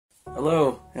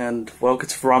Hello, and welcome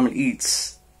to Rahman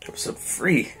Eats, episode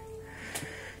 3.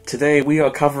 Today we are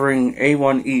covering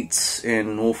A1 Eats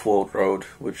in Northwold Road,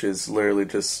 which is literally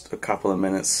just a couple of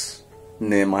minutes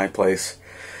near my place.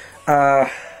 So,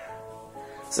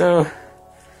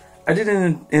 I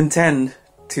didn't intend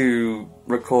to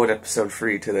record episode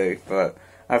 3 today, but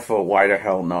I thought, why the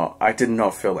hell not? I did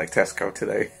not feel like Tesco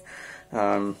today.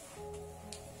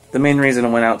 The main reason I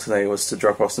went out today was to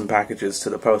drop off some packages to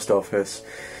the post office.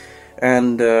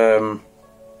 And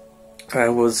I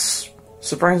was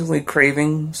surprisingly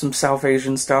craving some South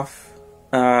Asian stuff.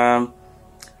 So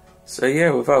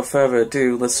yeah, without further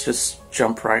ado, let's just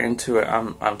jump right into it.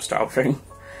 I'm starving.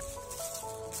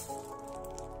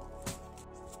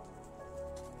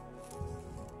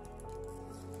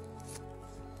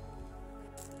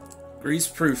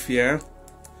 Grease-proof, yeah?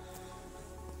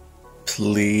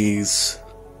 Please.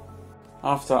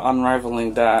 After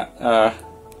unraveling that,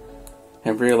 I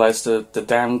realised the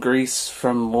damn grease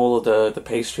from all of the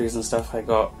pastries and stuff I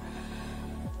got,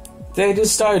 they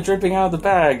just started dripping out of the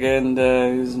bag, and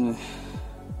it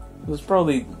was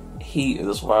probably heat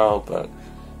as well, but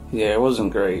yeah, it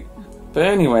wasn't great. But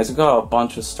anyways, I got a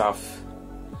bunch of stuff,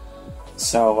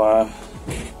 so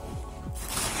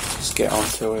let's get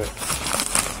onto it.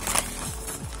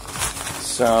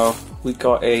 So we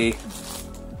got I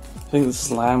think this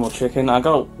is lamb or chicken. I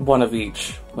got one of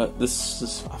each, but I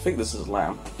think this is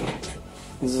lamb.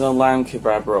 This is a lamb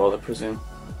kebab roll, I presume.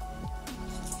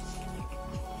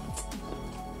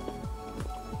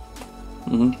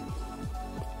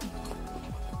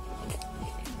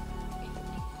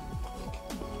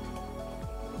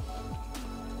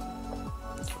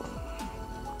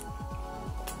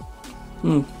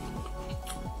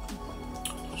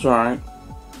 It's alright.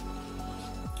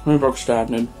 We broke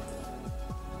standard.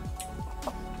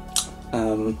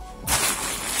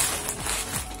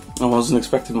 I wasn't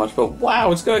expecting much, but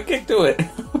wow, it's got a kick to it!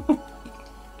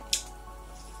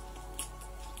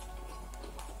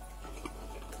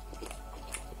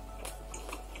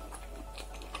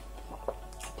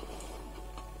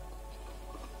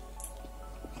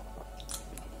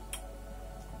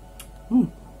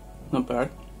 Not bad.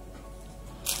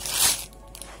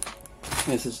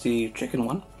 This is the chicken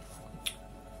one.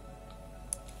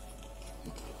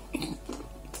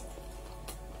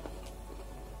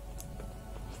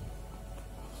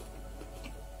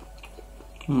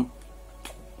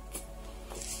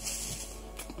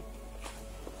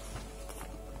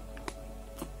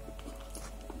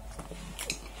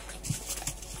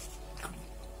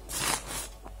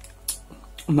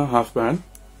 Not half bad.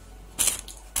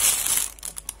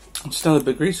 It's still a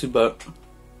bit greasy, but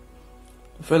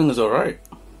the filling is alright.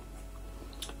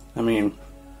 I mean,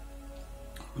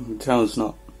 you can tell it's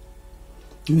not,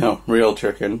 real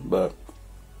chicken, but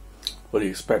what do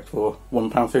you expect for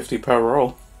 £1.50 per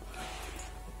roll?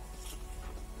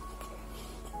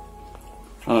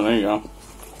 Oh, there you go.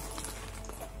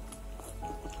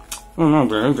 Oh no,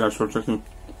 there is actual chicken.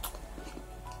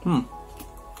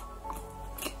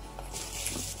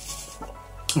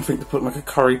 I think they put like a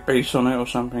curry base on it or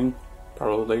something,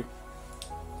 probably.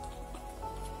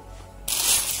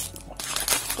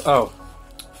 Oh,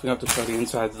 I forgot to show the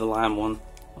inside of the lamb one.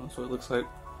 That's what it looks like.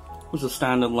 It was a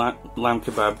standard lamb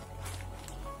kebab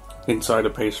inside a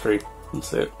pastry.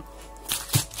 That's it.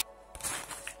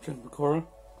 Chicken pakora.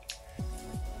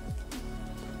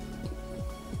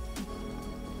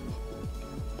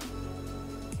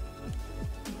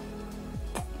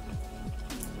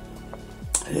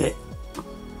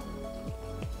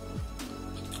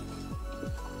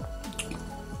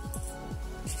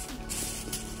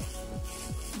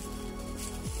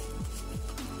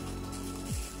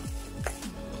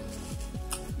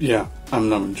 Yeah, I'm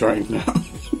not enjoying that.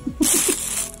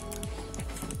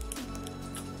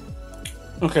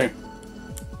 Okay.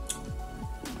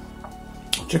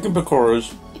 Chicken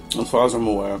pakoras, as far as I'm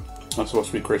aware, are supposed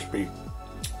to be crispy.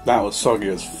 That was soggy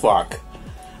as fuck.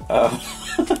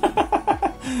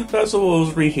 That's what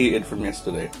was reheated from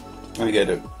yesterday. I get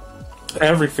it.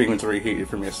 Everything was reheated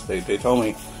from yesterday. They told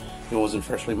me it wasn't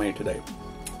freshly made today.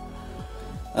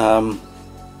 A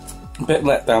bit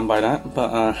let down by that,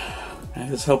 but I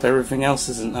just hope everything else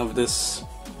isn't of this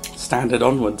standard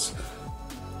onwards.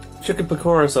 Chicken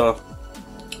pakoras are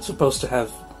supposed to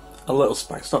have a little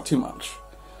spice, not too much.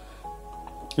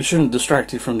 It shouldn't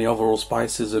distract you from the overall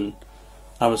spices and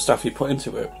other stuff you put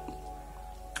into it.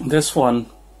 This one,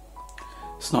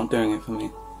 it's not doing it for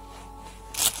me.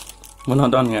 We're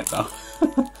not done yet though.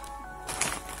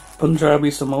 Punjabi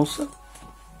samosa?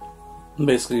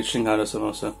 Basically Shinghara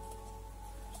samosa.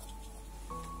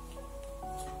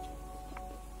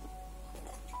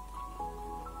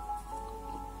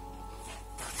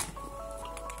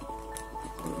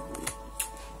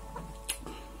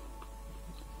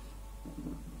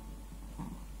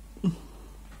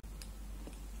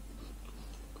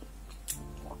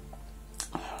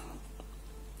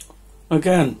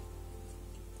 Again,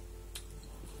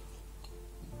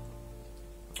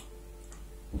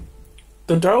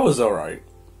 the dough is alright.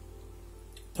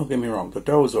 Don't get me wrong, the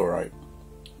dough is alright.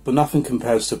 But nothing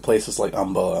compares to places like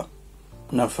Umbrella.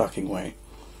 No fucking way.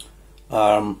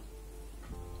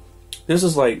 This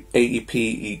is like 80p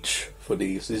each for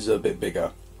these. These are a bit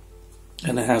bigger.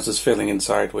 And it has this filling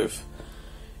inside with,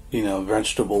 you know,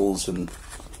 vegetables and,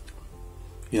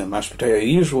 you know, mashed potato.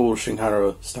 Usual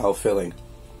Shinhara style filling.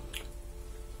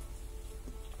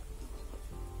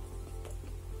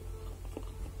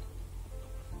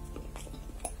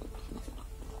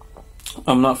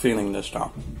 I'm not feeling this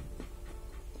now.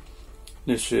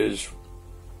 This is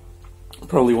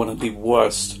probably one of the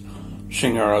worst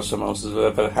Shinhara samosas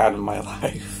I've ever had in my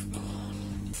life.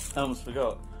 I almost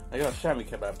forgot. I got a shami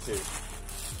kebab too.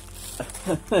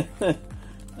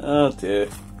 Oh dear.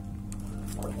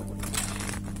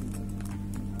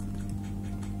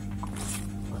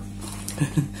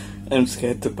 I'm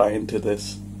scared to bite into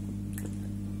this.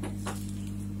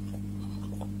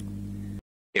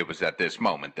 It was at this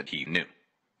moment that he knew.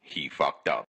 He fucked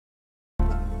up.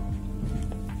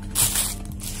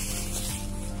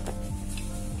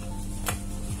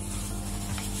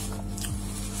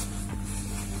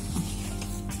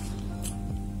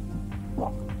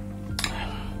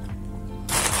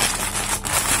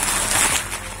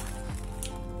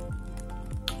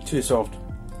 Too soft.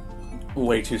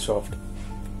 Way too soft.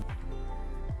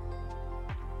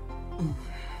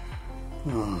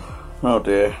 Oh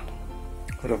dear.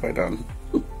 What have I done?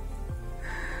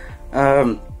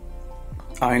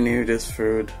 I knew this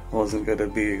food wasn't gonna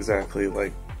be exactly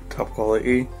like top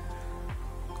quality.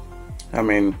 I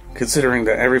mean, considering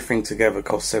that everything together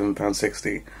cost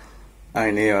 £7.60,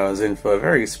 I knew I was in for a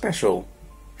very special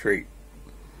treat.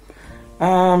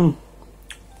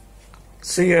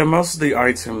 So yeah, most of the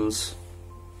items,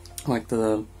 like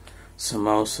the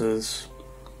samosas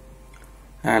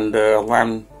and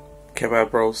lamb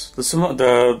kebab rolls,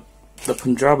 the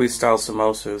Punjabi style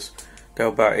samosas, they're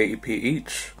about 80p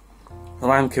each. The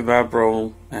lamb kebab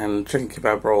roll and chicken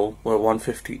kebab roll were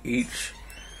 150 each.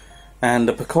 And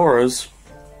the pakoras,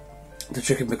 the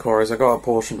chicken pakoras, I got a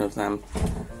portion of them,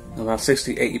 about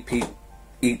 60-80p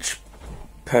each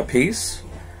per piece.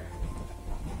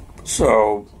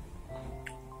 So,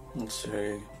 let's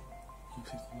see,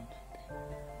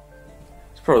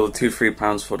 it's probably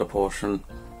 £2-3 for the portion,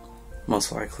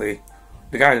 most likely.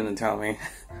 The guy didn't tell me,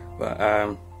 but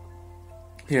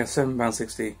yeah,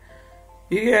 £7.60.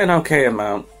 You get an okay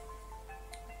amount.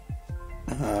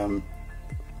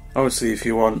 Obviously, if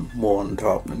you want more on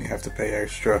top, then you have to pay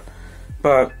extra.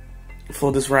 But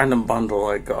for this random bundle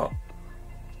I got,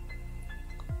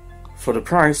 for the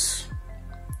price,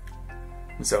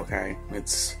 it's okay.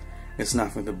 It's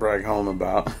nothing to brag home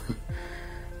about.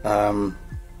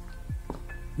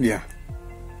 Yeah,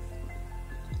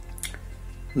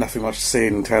 nothing much to say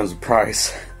in terms of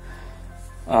price.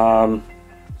 I'll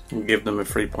give them a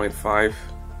 3.5.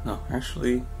 No,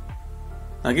 actually,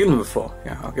 I'll give them a 4.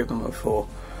 Yeah, I'll give them a 4.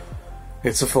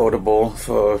 It's affordable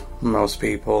for most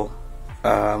people.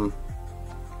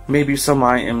 Maybe some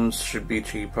items should be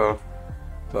cheaper,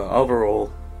 but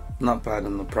overall, not bad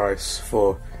in the price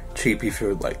for cheapy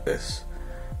food like this.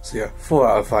 So yeah, 4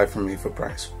 out of 5 from me for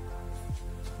price.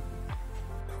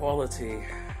 Quality.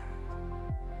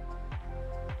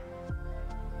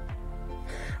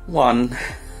 1.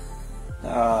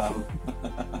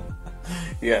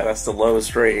 Yeah, that's the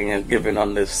lowest rating I've given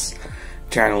on this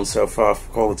channel so far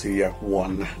for quality. Yeah,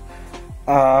 1.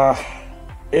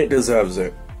 It deserves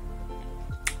it.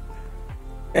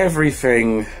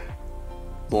 Everything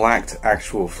lacked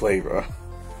actual flavor.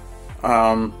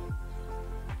 I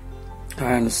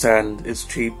understand it's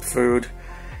cheap food.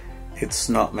 It's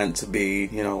not meant to be,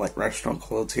 you know, like restaurant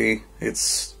quality.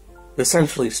 It's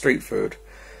essentially street food.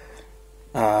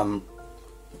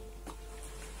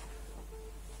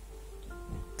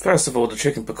 First of all, the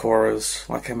chicken pakoras,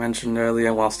 like I mentioned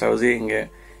earlier whilst I was eating it,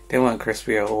 they weren't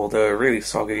crispy at all. They were really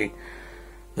soggy.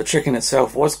 The chicken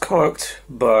itself was cooked,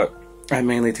 but I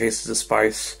mainly tasted the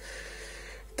spice.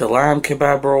 The lamb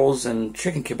kebab rolls and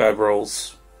chicken kebab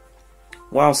rolls,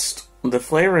 whilst the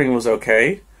flavoring was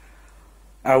okay,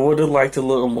 I would have liked a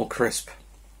little more crisp.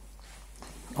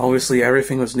 Obviously,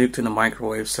 everything was nuked in the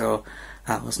microwave, so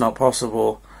that was not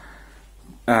possible.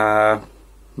 But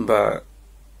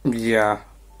yeah,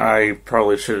 I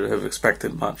probably should have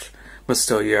expected much. But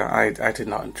still, yeah, I did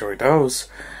not enjoy those.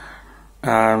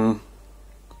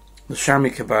 The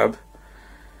shami kebab,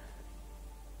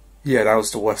 yeah, that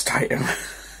was the worst item.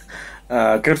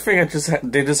 Good thing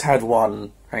they just had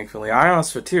one, thankfully. I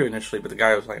asked for 2 initially, but the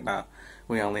guy was like, nah,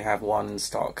 we only have 1 in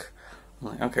stock. I'm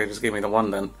like, okay, just give me the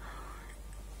one then.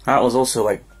 That was also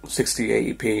like 60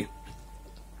 to 80p.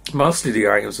 Most of the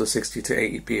items were 60 to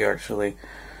 80p actually.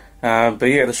 But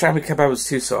yeah, the shabby kebab was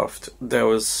too soft. There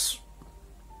was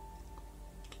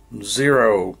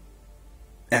zero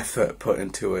effort put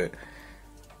into it.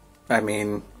 I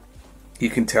mean, you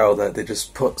can tell that they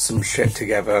just put some shit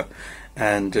together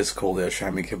and just called it a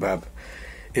shabby kebab.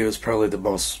 It was probably the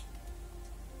most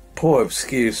poor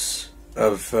excuse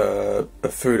of a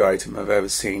food item I've ever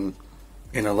seen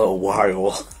in a little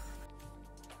while.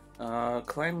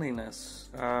 Cleanliness.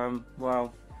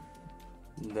 Well,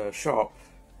 the shop,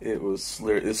 it's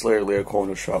literally a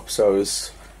corner shop, so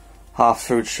it's half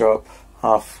food shop,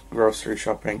 half grocery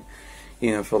shopping,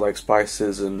 you know, for like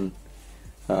spices and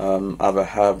other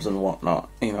herbs and whatnot,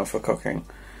 you know, for cooking.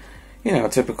 You know, a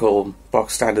typical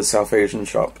box standard South Asian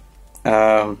shop.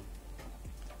 The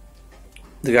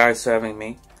guy serving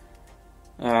me,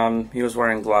 he was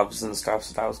wearing gloves and stuff,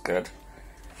 so that was good.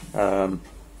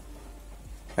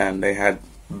 And they had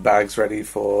bags ready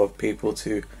for people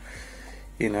to,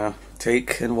 you know,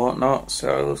 take and whatnot,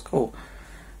 so it was cool.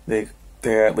 They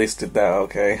at least did that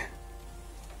okay.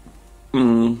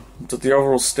 But the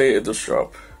overall state of the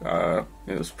shop,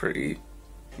 it was pretty,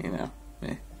 you know,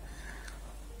 meh.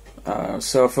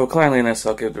 So for cleanliness,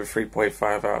 I'll give it a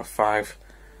 3.5 out of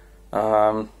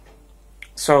 5.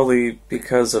 Solely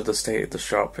because of the state of the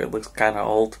shop. It looks kind of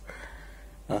old.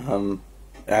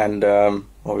 And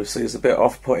obviously it's a bit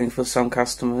off-putting for some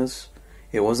customers.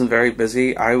 It wasn't very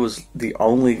busy. I was the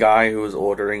only guy who was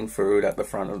ordering food at the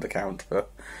front of the counter.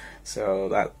 So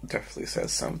that definitely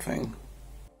says something.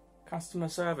 Customer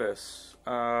service.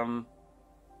 The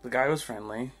guy was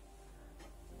friendly.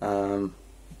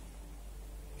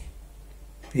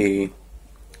 He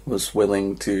was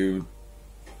willing to,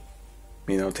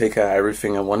 you know, take out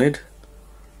everything I wanted.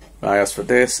 I asked for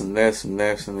this and this and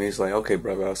this, and he's like, "Okay,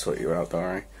 brother, I'll sort you out,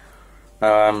 don't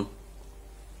worry."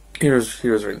 He was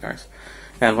really nice.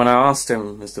 And when I asked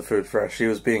him, "Is the food fresh?" he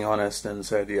was being honest and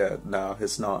said, "Yeah, no,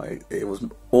 it's not. It was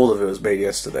all of it was made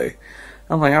yesterday."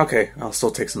 I'm like, "Okay, I'll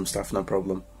still take some stuff, no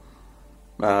problem."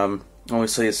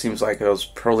 Obviously, it seems like I was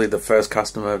probably the first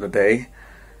customer of the day,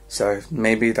 so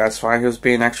maybe that's why he was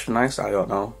being extra nice. I don't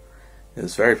know.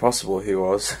 It's very possible he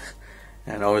was,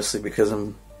 and obviously because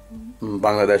I'm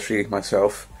Bangladeshi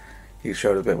myself, he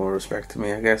showed a bit more respect to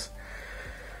me, I guess.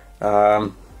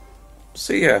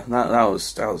 So yeah, that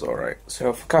was alright.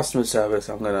 So for customer service,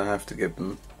 I'm gonna have to give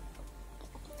them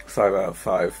 5 out of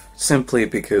 5, simply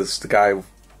because the guy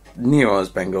knew I was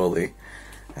Bengali,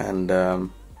 and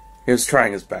he was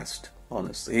trying his best.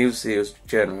 Honestly, he was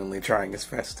genuinely trying his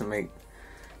best to make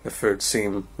the food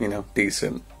seem, you know,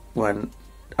 decent, when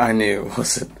I knew it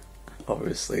wasn't,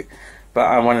 obviously. But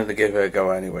I wanted to give it a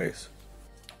go anyways.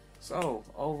 So,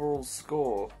 overall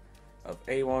score of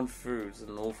A1 Foods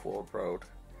in Northwold Road.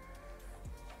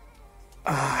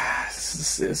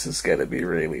 This is gonna be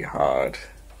really hard.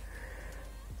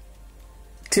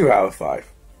 2 out of 5.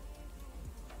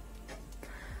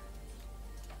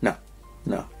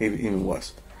 No, even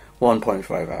worse.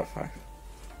 1.5 out of 5.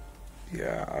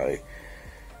 Yeah,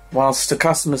 whilst the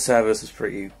customer service is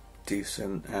pretty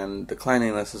decent, and the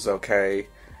cleanliness is okay,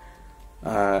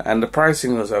 and the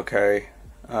pricing was okay,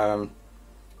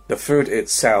 the food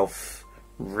itself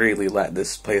really let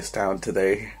this place down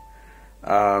today.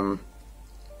 I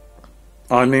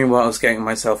knew what I was getting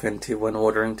myself into when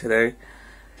ordering today,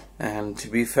 and to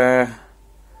be fair,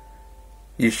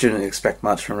 you shouldn't expect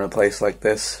much from a place like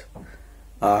this.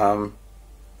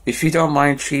 If you don't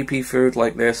mind cheapy food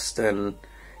like this, then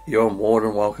you're more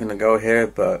than welcome to go here,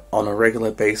 but on a regular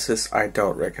basis, I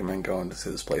don't recommend going to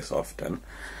this place often.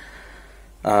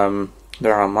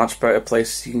 There are much better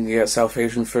places you can get South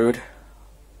Asian food.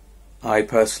 I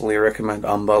personally recommend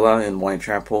Umbala in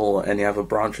Whitechapel or any other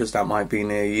branches that might be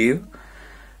near you.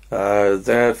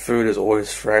 Their food is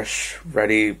always fresh,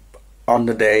 ready on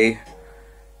the day.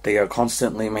 They are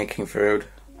constantly making food.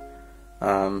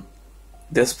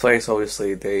 This place,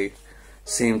 obviously, they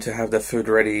seem to have their food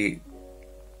ready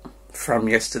from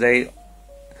yesterday,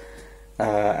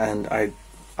 and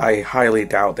I highly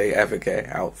doubt they ever get it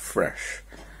out fresh,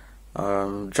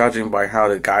 judging by how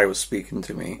the guy was speaking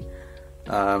to me.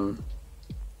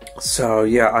 So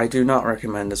yeah, I do not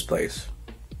recommend this place.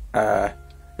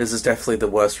 This is definitely the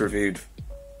worst reviewed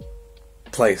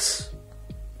place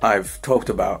I've talked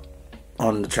about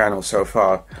on the channel so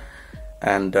far,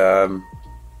 and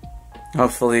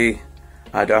hopefully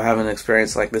I don't have an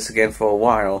experience like this again for a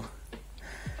while.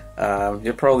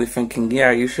 You're probably thinking,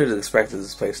 yeah, you should have expected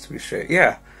this place to be shit.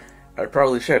 Yeah, I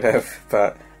probably should have,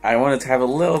 but I wanted to have a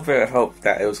little bit of hope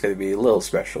that it was going to be a little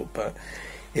special, but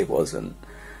it wasn't.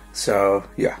 So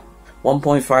yeah,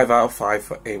 1.5 out of 5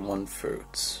 for A1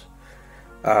 Foods.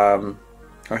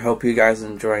 I hope you guys are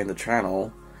enjoying the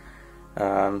channel.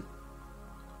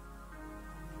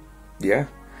 Yeah.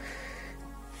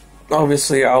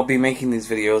 Obviously, I'll be making these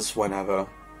videos whenever,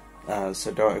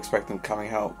 so don't expect them coming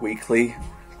out weekly,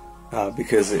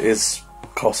 because it is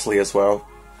costly as well.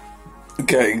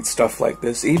 Getting stuff like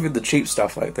this, even the cheap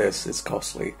stuff like this, is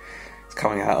costly. It's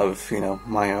coming out of, you know,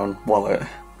 my own wallet.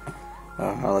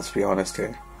 Let's be honest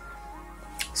here.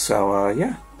 So,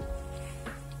 yeah.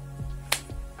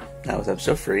 That was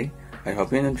episode 3. I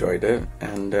hope you enjoyed it,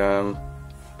 and,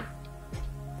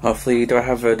 hopefully you don't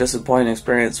have a disappointing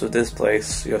experience with this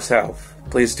place yourself.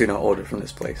 Please do not order from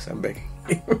this place, I'm begging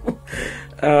you.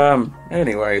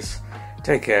 Anyways,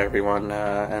 take care everyone,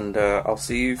 and I'll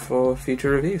see you for future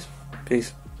reviews.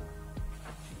 Peace.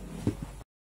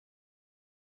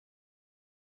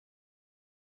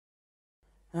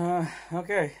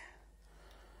 Okay.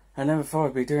 I never thought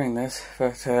I'd be doing this,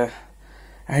 but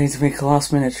I need to make a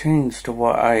last minute change to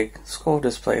what I scored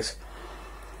this place.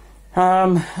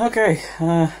 Okay,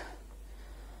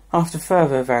 after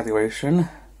further evaluation,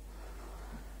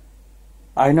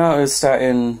 I noticed that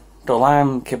in the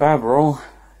lamb kebab roll,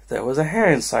 there was a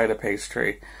hair inside the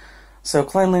pastry, so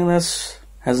cleanliness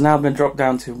has now been dropped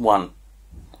down to 1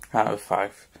 out of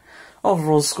 5.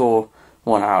 Overall score,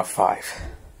 1 out of 5.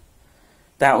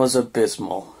 That was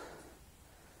abysmal.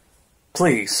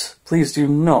 Please do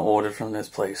not order from this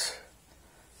place.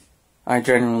 I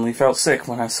genuinely felt sick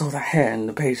when I saw the hair in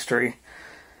the pastry,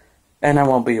 and I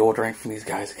won't be ordering from these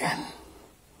guys again.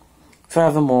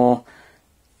 Furthermore,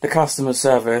 the customer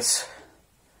service,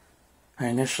 I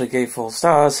initially gave 4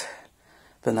 stars,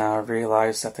 but now I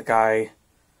realized that the guy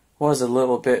was a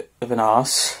little bit of an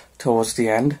arse towards the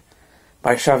end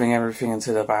by shoving everything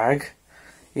into the bag,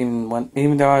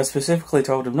 even though I specifically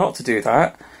told him not to do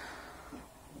that.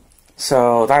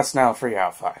 So that's now 3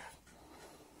 out of 5.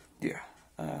 Yeah.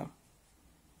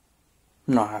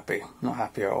 Not happy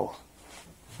at all.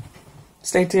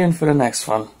 Stay tuned for the next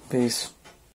one. Peace.